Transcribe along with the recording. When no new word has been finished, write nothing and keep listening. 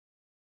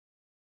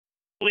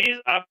Please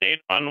update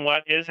on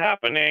what is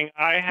happening.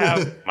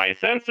 My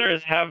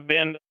sensors have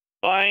been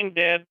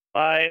blinded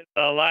by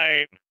the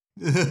light.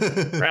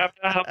 Wrapped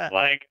up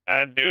like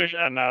a douche,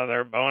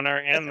 another boner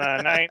in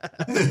the night.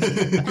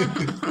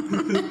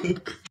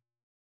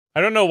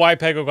 I don't know why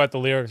Pego got the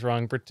lyrics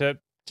wrong.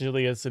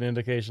 Particularly, it's an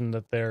indication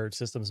that their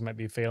systems might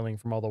be failing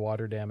from all the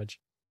water damage.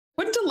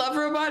 Wouldn't a love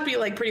robot be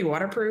like pretty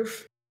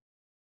waterproof?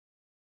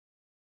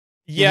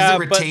 Yeah,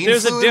 but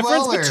there's a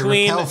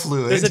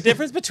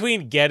difference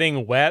between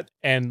getting wet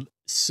and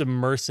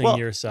submersing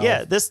yourself.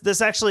 Yeah,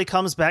 this actually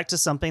comes back to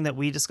something that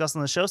we discuss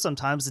on the show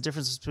sometimes, the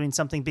difference between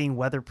something being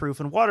weatherproof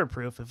and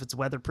waterproof. If it's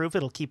weatherproof,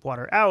 it'll keep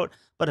water out,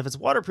 but if it's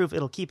waterproof,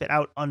 it'll keep it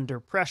out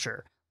under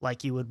pressure,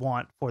 like you would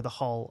want for the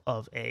hull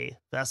of a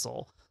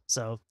vessel.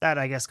 So that,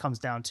 I guess, comes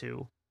down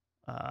to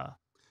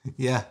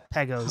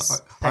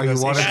Pego's. Are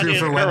you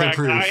waterproof or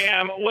weatherproof? I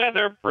am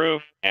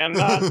weatherproof and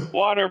not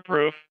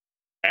waterproof.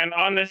 And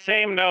on the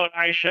same note,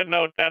 I should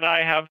note that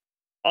I have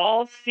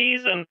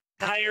all-season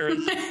tires,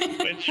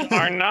 which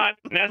are not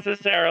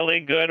necessarily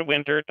good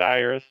winter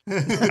tires.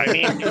 I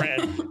mean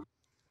treads.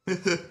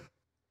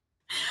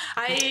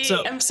 I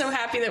am so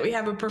happy that we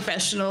have a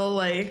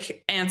professional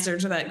answer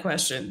to that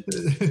question.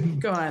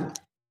 Go on.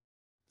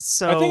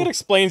 So I think it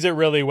explains it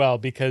really well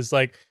because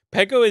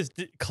Pego is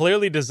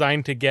clearly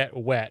designed to get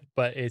wet,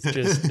 but it's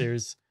just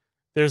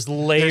there's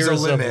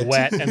layers of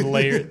wet and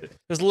layers.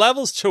 There's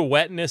levels to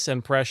wetness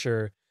and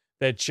pressure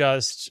that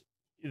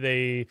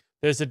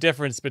there's a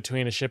difference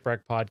between a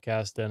shipwreck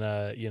podcast and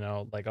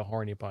a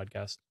horny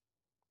podcast.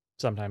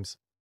 Sometimes.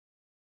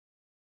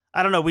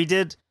 I don't know. We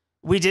did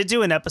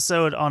do an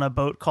episode on a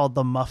boat called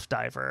the Muff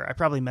Diver. I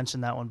probably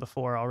mentioned that one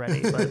before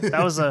already, but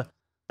that was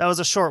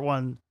a short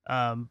one.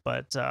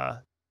 But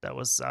that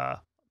was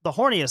the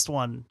horniest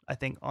one, I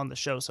think, on the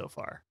show so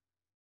far.